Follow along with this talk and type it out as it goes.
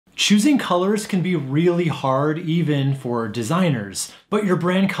Choosing colors can be really hard even for designers, but your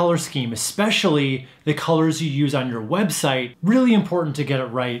brand color scheme, especially the colors you use on your website, really important to get it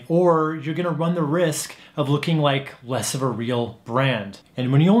right, or you're gonna run the risk of looking like less of a real brand.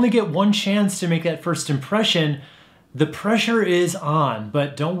 And when you only get one chance to make that first impression, the pressure is on,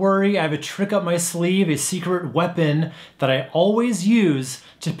 but don't worry, I have a trick up my sleeve, a secret weapon that I always use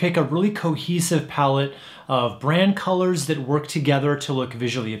to pick a really cohesive palette of brand colors that work together to look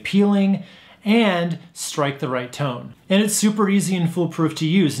visually appealing and strike the right tone. And it's super easy and foolproof to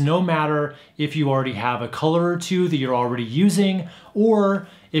use, no matter if you already have a color or two that you're already using, or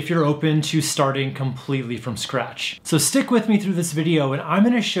if you're open to starting completely from scratch. So stick with me through this video and I'm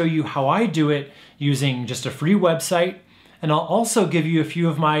gonna show you how I do it using just a free website, and I'll also give you a few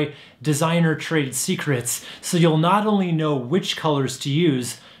of my designer trade secrets so you'll not only know which colors to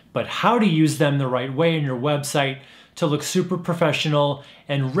use, but how to use them the right way in your website to look super professional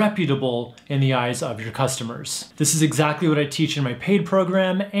and reputable in the eyes of your customers. This is exactly what I teach in my paid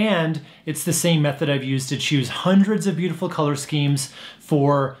program, and it's the same method I've used to choose hundreds of beautiful color schemes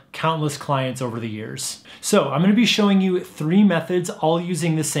for countless clients over the years. So I'm gonna be showing you 3 methods, all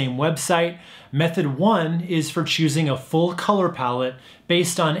using the same website. Method 1 is for choosing a full color palette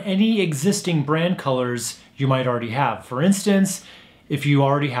based on any existing brand colors you might already have. For instance, if you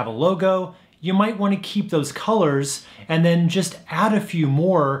already have a logo, you might want to keep those colors and then just add a few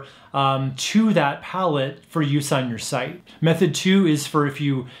more to that palette for use on your site. Method 2 is for if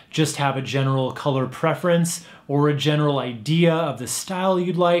you just have a general color preference or a general idea of the style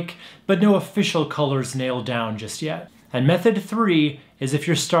you'd like, but no official colors nailed down just yet. And method 3 is if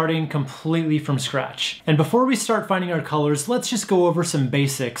you're starting completely from scratch. And before we start finding our colors, let's just go over some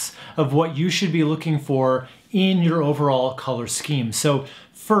basics of what you should be looking for in your overall color scheme. So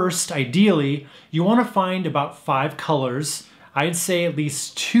first, ideally, you want to find about 5 colors. I'd say at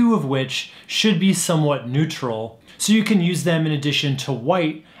least 2 of which should be somewhat neutral, so you can use them in addition to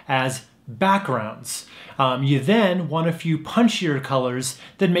white as backgrounds. You then want a few punchier colors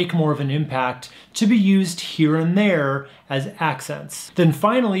that make more of an impact to be used here and there as accents. Then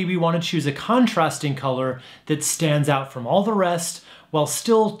finally, we want to choose a contrasting color that stands out from all the rest while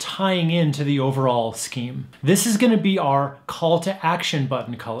still tying into the overall scheme. This is going to be our call to action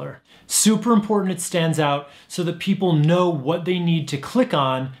button color. Super important it stands out so that people know what they need to click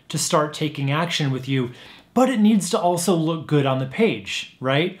on to start taking action with you, but it needs to also look good on the page,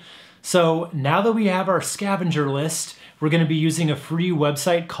 right? So now that we have our scavenger list, we're going to be using a free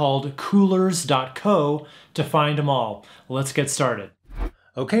website called Coolersco to find them all. Let's get started.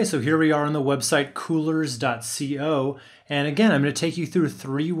 Okay, so here we are on the website Coolers.co, and again, I'm going to take you through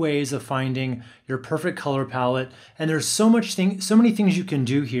 3 ways of finding your perfect color palette, and there's so many things you can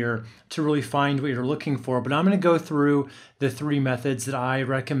do here to really find what you're looking for, but I'm going to go through the 3 methods that I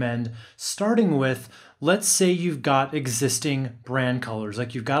recommend, starting with, let's say you've got existing brand colors,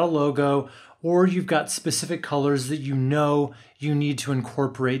 like you've got a logo, or you've got specific colors that you know you need to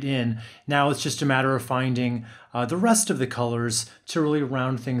incorporate in. Now it's just a matter of finding the rest of the colors to really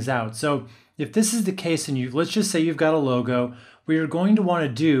round things out. So if this is the case and let's just say you've got a logo, what you're going to want to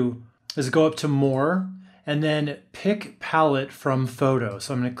do is go up to More and then pick Palette from Photo.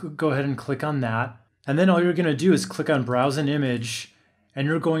 So I'm going to go ahead and click on that. And then all you're going to do is click on Browse an Image, and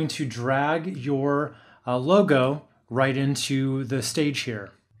you're going to drag your logo right into the stage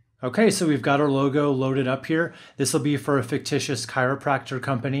here. Okay, so we've got our logo loaded up here. This will be for a fictitious chiropractor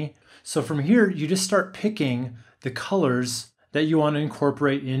company. So from here, you just start picking the colors that you want to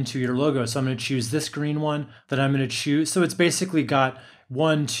incorporate into your logo. So I'm going to choose this green one that I'm going to choose. So it's basically got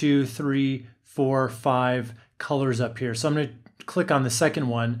 1, 2, 3, 4, 5 colors up here. So I'm going to click on the second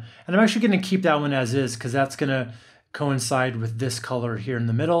one, and I'm actually going to keep that one as is because that's going to coincide with this color here in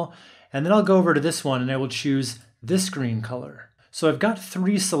the middle. And then I'll go over to this one and I will choose this green color. So I've got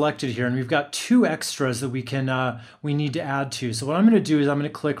 3 selected here, and we've got 2 extras that we need to add to. So what I'm going to do is I'm going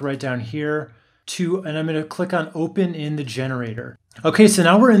to click right down here and I'm going to click on Open in the Generator. Okay, so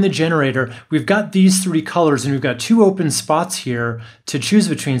now we're in the generator. We've got these 3 colors and we've got 2 open spots here to choose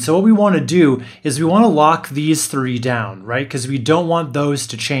between. So what we want to do is we want to lock these 3 down, right? Because we don't want those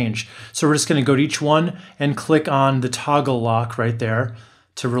to change. So we're just going to go to each one and click on the toggle lock right there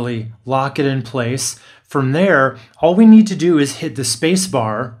to really lock it in place. From there, all we need to do is hit the space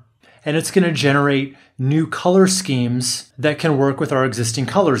bar, and it's going to generate new color schemes that can work with our existing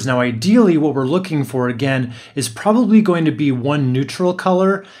colors. Now, ideally, what we're looking for, again, is probably going to be 1 neutral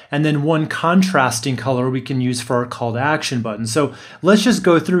color and then 1 contrasting color we can use for our call to action button. So let's just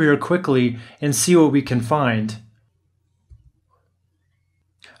go through here quickly and see what we can find.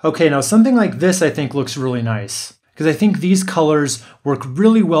 Okay, now something like this I think looks really nice, because I think these colors work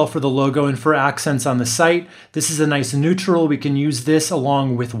really well for the logo and for accents on the site. This is a nice neutral. We can use this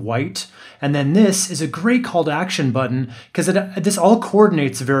along with white. And then this is a great call to action button because this all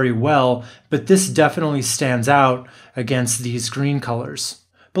coordinates very well, but this definitely stands out against these green colors.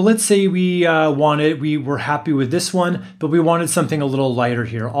 But let's say we were happy with this one, but we wanted something a little lighter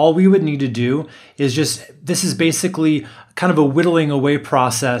here. All we would need to do is this is basically kind of a whittling away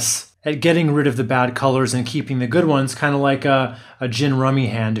process at getting rid of the bad colors and keeping the good ones, kind of like a gin rummy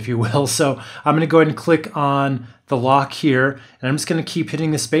hand, if you will. So I'm going to go ahead and click on the lock here, and I'm just going to keep hitting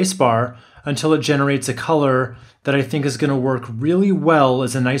the space bar until it generates a color that I think is going to work really well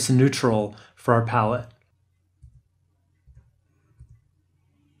as a nice neutral for our palette.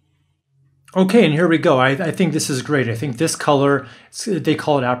 Okay, and here we go. I think this is great. I think this color, they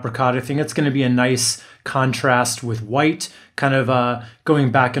call it apricot. I think it's going to be a nice contrast with white, kind of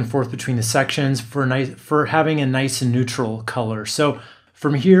going back and forth between the sections for having a nice neutral color. So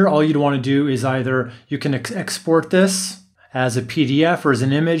from here, all you'd want to do is either you can export this as a PDF or as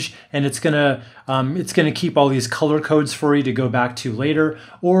an image, and it's gonna keep all these color codes for you to go back to later.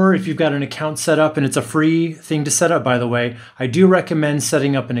 Or if you've got an account set up, and it's a free thing to set up, by the way, I do recommend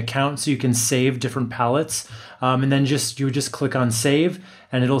setting up an account so you can save different palettes, and then you would just click on save,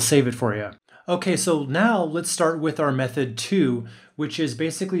 and it'll save it for you. Okay, so now let's start with our method 2, which is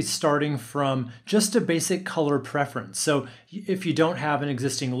basically starting from just a basic color preference. So if you don't have an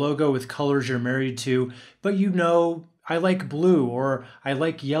existing logo with colors you're married to, but you know, I like blue or I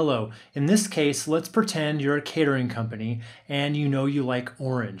like yellow. In this case, let's pretend you're a catering company and you know you like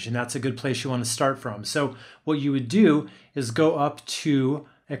orange, and that's a good place you want to start from. So what you would do is go up to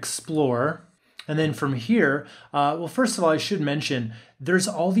Explore, and then from here, well, first of all, I should mention there's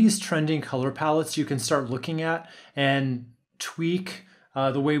all these trending color palettes you can start looking at and tweak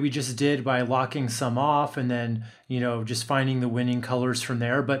the way we just did by locking some off and then, just finding the winning colors from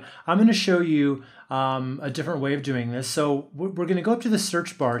there. But I'm going to show you a different way of doing this. So we're going to go up to the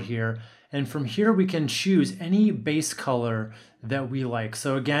search bar here, and from here we can choose any base color that we like.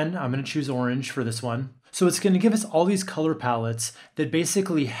 So again, I'm going to choose orange for this one. So it's going to give us all these color palettes that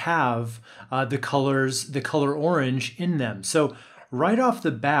basically have the color orange in them. So right off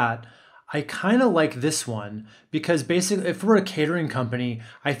the bat, I kind of like this one because basically if we're a catering company,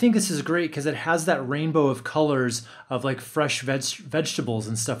 I think this is great because it has that rainbow of colors of like fresh vegetables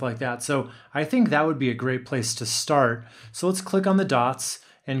and stuff like that. So I think that would be a great place to start. So let's click on the dots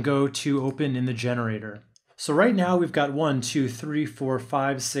and go to open in the generator. So right now we've got 1, 2, 3, 4,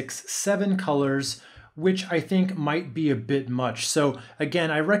 5, 6, 7 colors, which I think might be a bit much. So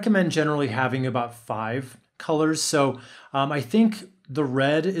again, I recommend generally having about 5 colors. So I think the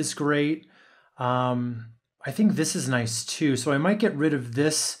red is great. I think this is nice too. So I might get rid of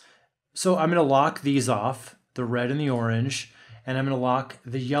this. So I'm going to lock these off, the red and the orange, and I'm going to lock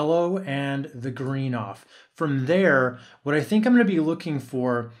the yellow and the green off. From there, what I think I'm going to be looking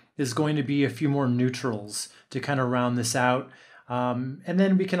for is going to be a few more neutrals to kind of round this out. And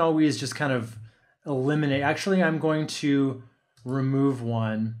then we can always just kind of eliminate. Actually, I'm going to remove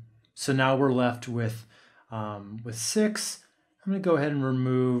one. So now we're left with 6. I'm going to go ahead and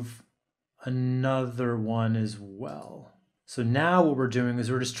remove another one as well. So now what we're doing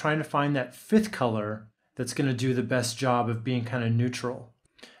is we're just trying to find that 5th color that's going to do the best job of being kind of neutral.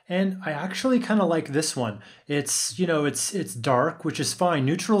 And I actually kind of like this one. It's dark, which is fine.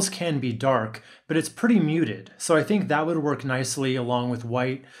 Neutrals can be dark, but it's pretty muted. So I think that would work nicely along with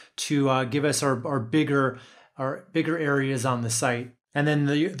white to give us our bigger areas on the site. And then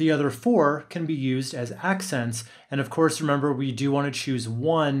the other 4 can be used as accents. And of course, remember, we do want to choose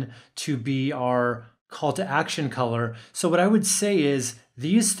 1 to be our call to action color. So what I would say is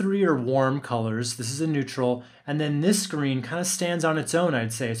these 3 are warm colors. This is a neutral. And then this green kind of stands on its own,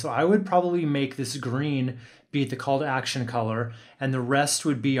 I'd say. So I would probably make this green be the call to action color. And the rest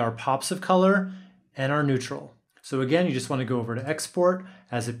would be our pops of color and our neutral. So again, you just want to go over to export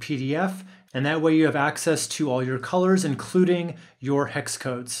as a PDF. And that way you have access to all your colors, including your hex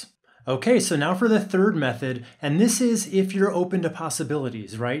codes. Okay, so now for the 3rd method, and this is if you're open to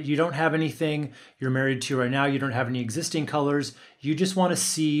possibilities, right? You don't have anything you're married to right now, you don't have any existing colors, you just want to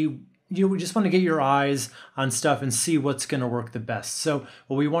see, you just want to get your eyes on stuff and see what's going to work the best. So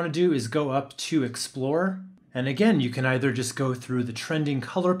what we want to do is go up to Explore, and again, you can either just go through the trending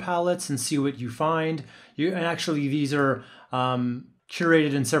color palettes and see what you find. And actually these are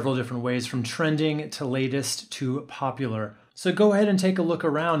curated in several different ways, from trending to latest to popular. So go ahead and take a look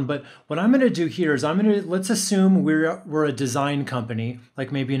around. But what I'm going to do here is let's assume we're a design company,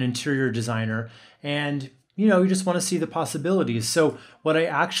 like maybe an interior designer, and you just want to see the possibilities. So what I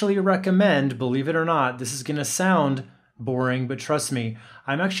actually recommend, believe it or not, this is going to sound boring, but trust me,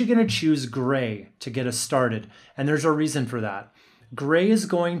 I'm actually going to choose gray to get us started. And there's a reason for that. Gray is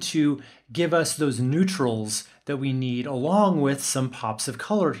going to give us those neutrals that we need along with some pops of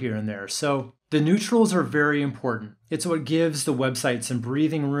color here and there. So the neutrals are very important. It's what gives the website some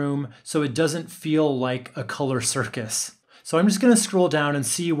breathing room so it doesn't feel like a color circus. So I'm just going to scroll down and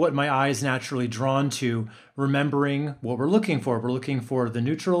see what my eye is naturally drawn to, remembering what we're looking for. We're looking for the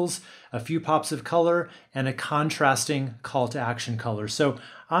neutrals, a few pops of color, and a contrasting call to action color. So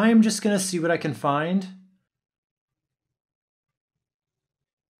I'm just going to see what I can find.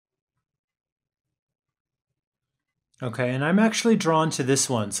 Okay, and I'm actually drawn to this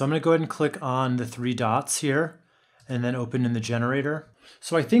one. So I'm going to go ahead and click on the 3 dots here and then open in the generator.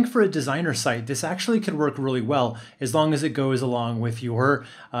 So I think for a designer site, this actually could work really well as long as it goes along with your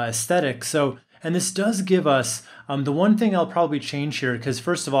aesthetic. And this does give us, the one thing I'll probably change here, because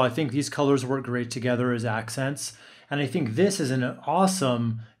first of all, I think these colors work great together as accents. And I think this is an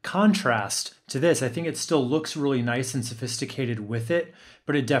awesome contrast to this. I think it still looks really nice and sophisticated with it,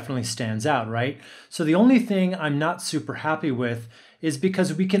 but it definitely stands out, right? So the only thing I'm not super happy with is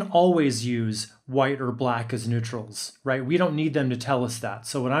because we can always use white or black as neutrals, right? We don't need them to tell us that.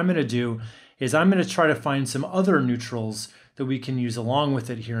 So what I'm going to do is I'm going to try to find some other neutrals that we can use along with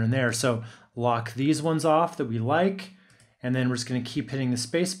it here and there. So lock these ones off that we like, and then we're just going to keep hitting the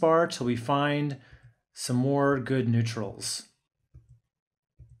space bar till we find some more good neutrals.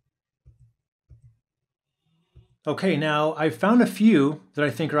 Okay, now I've found a few that I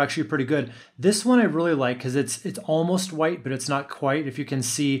think are actually pretty good. This one I really like because it's almost white, but it's not quite. If you can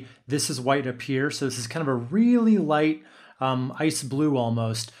see, this is white up here. So this is kind of a really light ice blue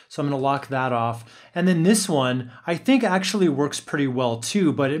almost. So I'm going to lock that off. And then this one I think actually works pretty well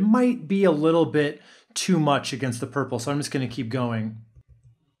too, but it might be a little bit too much against the purple. So I'm just going to keep going.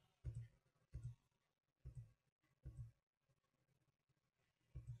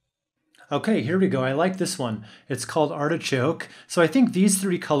 Okay, here we go. I like this one. It's called Artichoke. So I think these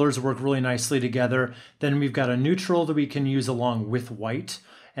 3 colors work really nicely together. Then we've got a neutral that we can use along with white.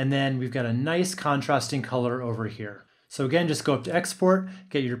 And then we've got a nice contrasting color over here. So again, just go up to export,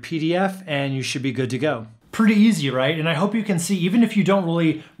 get your PDF, and you should be good to go. Pretty easy, right? And I hope you can see, even if you don't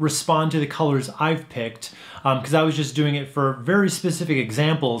really respond to the colors I've picked, because I was just doing it for very specific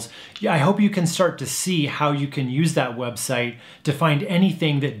examples, I hope you can start to see how you can use that website to find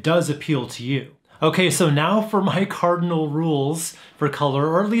anything that does appeal to you. Okay, so now for my cardinal rules for color,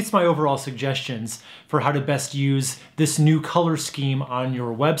 or at least my overall suggestions for how to best use this new color scheme on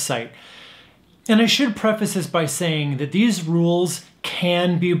your website. And I should preface this by saying that these rules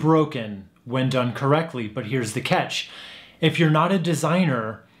can be broken when done correctly, but here's the catch. If you're not a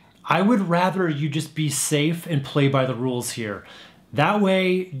designer, I would rather you just be safe and play by the rules here. That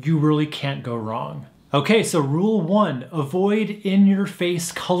way, you really can't go wrong. Okay, so rule 1, avoid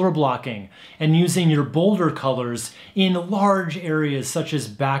in-your-face color blocking and using your bolder colors in large areas such as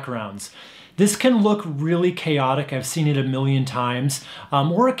backgrounds. This can look really chaotic, I've seen it a million times,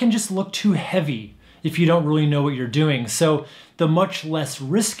 or it can just look too heavy if you don't really know what you're doing. So the much less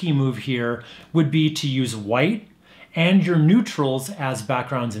risky move here would be to use white and your neutrals as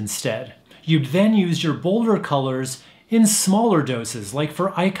backgrounds instead. You'd then use your bolder colors in smaller doses, like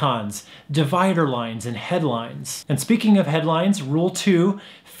for icons, divider lines, and headlines. And speaking of headlines, rule 2,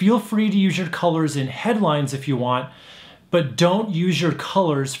 feel free to use your colors in headlines if you want, but don't use your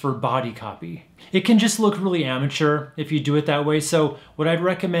colors for body copy. It can just look really amateur if you do it that way, so what I'd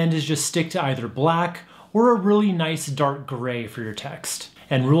recommend is just stick to either black or a really nice dark gray for your text.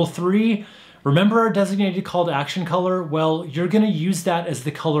 And rule 3, remember our designated call to action color? Well, you're gonna use that as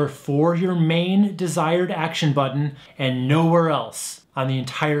the color for your main desired action button and nowhere else on the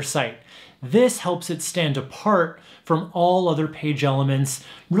entire site. This helps it stand apart from all other page elements,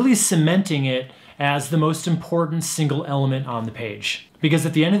 really cementing it as the most important single element on the page. Because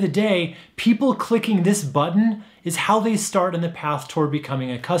at the end of the day, people clicking this button is how they start in the path toward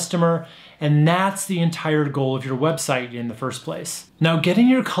becoming a customer, and that's the entire goal of your website in the first place. Now, getting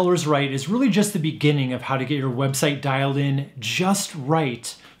your colors right is really just the beginning of how to get your website dialed in just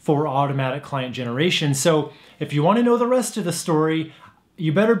right for automatic client generation. So if you want to know the rest of the story,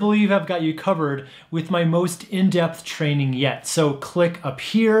 you better believe I've got you covered with my most in-depth training yet. So click up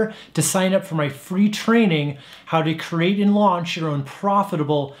here to sign up for my free training, how to create and launch your own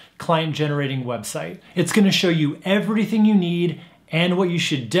profitable client generating website. It's going to show you everything you need and what you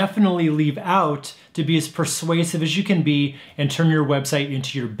should definitely leave out to be as persuasive as you can be and turn your website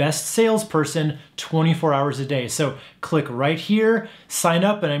into your best salesperson 24 hours a day. So click right here, sign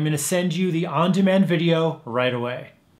up, and I'm going to send you the on-demand video right away.